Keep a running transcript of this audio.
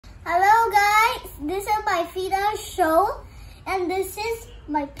Hello guys, this is my Fidha show and this is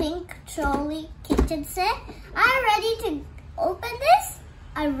my pink trolley kitchen set. Are you ready to open this?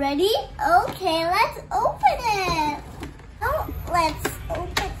 Are you ready? Okay, let's open it. Oh, let's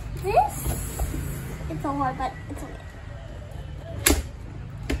open this. It's so hard, but it's okay.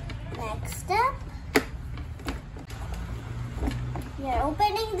 Next step. We are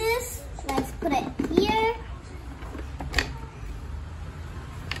opening this. Let's put it here.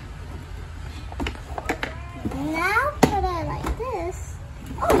 Now put it like this.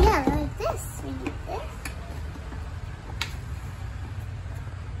 Oh yeah, like this. We do this.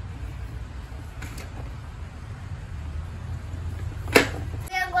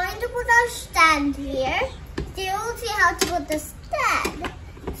 We are going to put our stand here. So you'll see how to put the stand.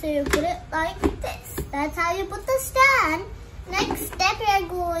 So you put it like this. That's how you put the stand. Next step, we are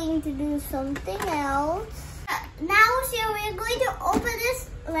going to do something else. Now, so we're going to open this.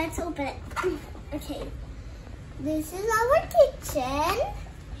 Let's open it. Okay. This is our kitchen.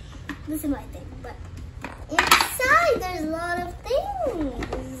 This is my thing, but inside there's a lot of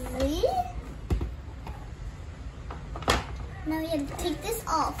things. See? Now we have to take this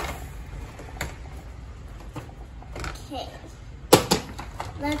off. Okay.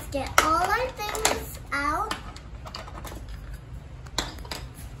 Let's get all our things out.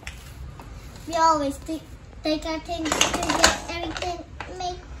 We always take our things to get everything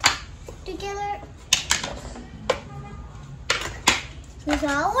made together. Here's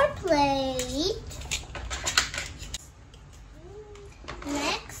our plate.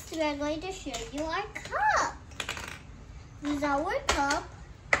 Next, we are going to show you our cup. This is our cup,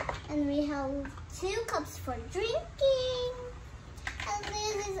 and we have 2 cups for drinking. And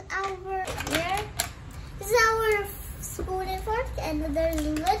this is our spoon and fork, and there's a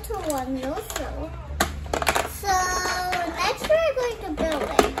little one also. So next, we are going to build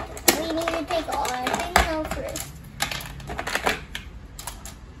it. We need to take all our things out first.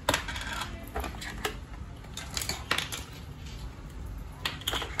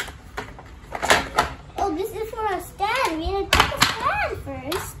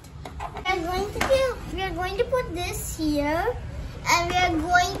 We are going to put this here, and we are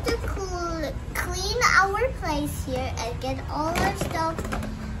going to clean our place here and get all our stuff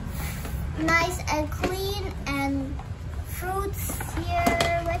nice and clean, and fruits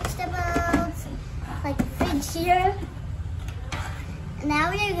here, vegetables, like the fridge here.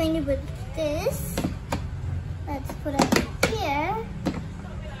 Now we are going to put this. Let's put it here.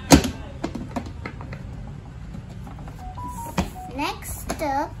 Next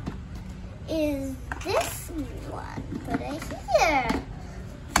up is this one. Put it here.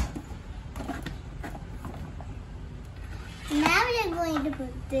 Now we are going to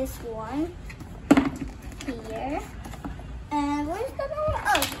put this one here. And where's the other?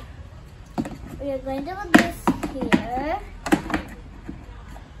 Oh, we are going to put this here.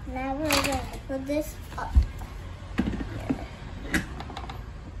 Now we're going to put this up here.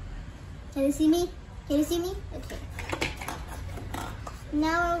 Can you see me? Can you see me? Okay.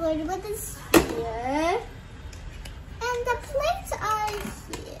 Now we're going to put this here, and the plates are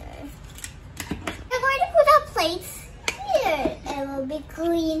here. We're going to put our plates here, and it will be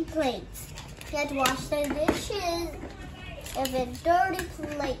clean plates. You have to wash the dishes if it's dirty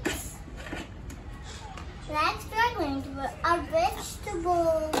plates. Next, we're going to put our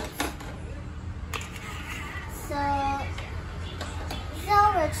vegetables. So, these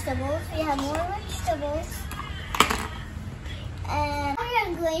are vegetables. We have more vegetables. And what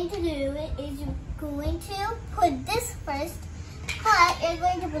you're going to do is you're going to put this first, but you're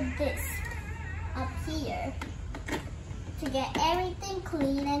going to put this up here to get everything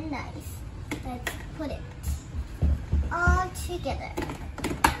clean and nice. Let's put it all together.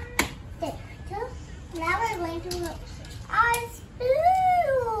 There we go. Now we're going to put our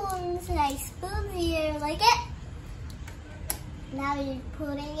spoons. Nice spoons here, like it. Now you're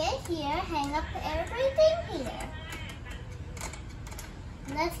putting it here, hang up everything here.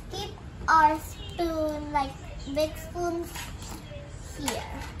 Let's keep our spoon, like big spoons,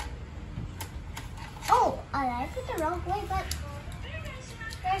 here. Oh, I put it the wrong way, but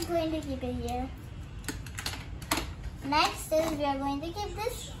we're going to keep it here. Next is we are going to keep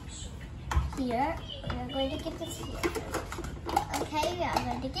this here. We are going to keep this here. Okay, we are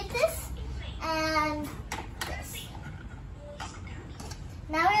going to keep this and this.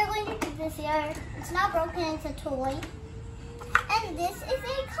 Now we are going to keep this here. It's not broken, it's a toy. And this is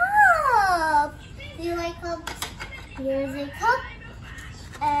a cup. Do you like cups? Here's a cup.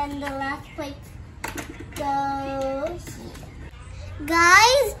 And the last plate goes here.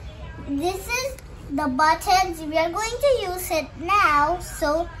 Guys, this is the buttons. We are going to use it now.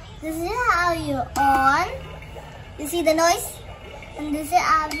 So This is how you on. You see the noise? And this is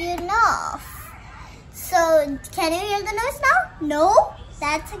how you off. So, can you hear the noise now? No?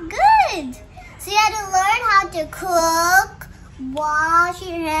 That's good. So you have to learn how to cook, wash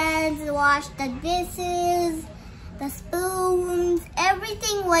your hands, wash the dishes, the spoons,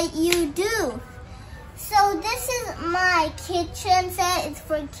 everything what you do. So this is my kitchen set. It's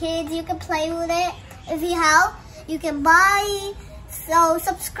for kids. You can play with it. If you have, you can buy. So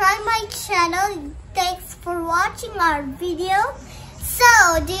subscribe my channel. Thanks for watching our video.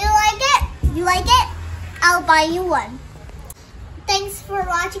 So do you like it? You like it? I'll buy you one. Thanks for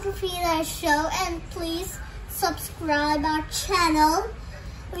watching Fidha's show, and please subscribe our channel.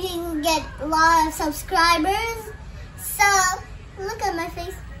 We can get a lot of subscribers. So look at my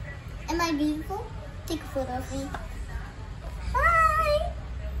face. Am I beautiful? Take a photo of me.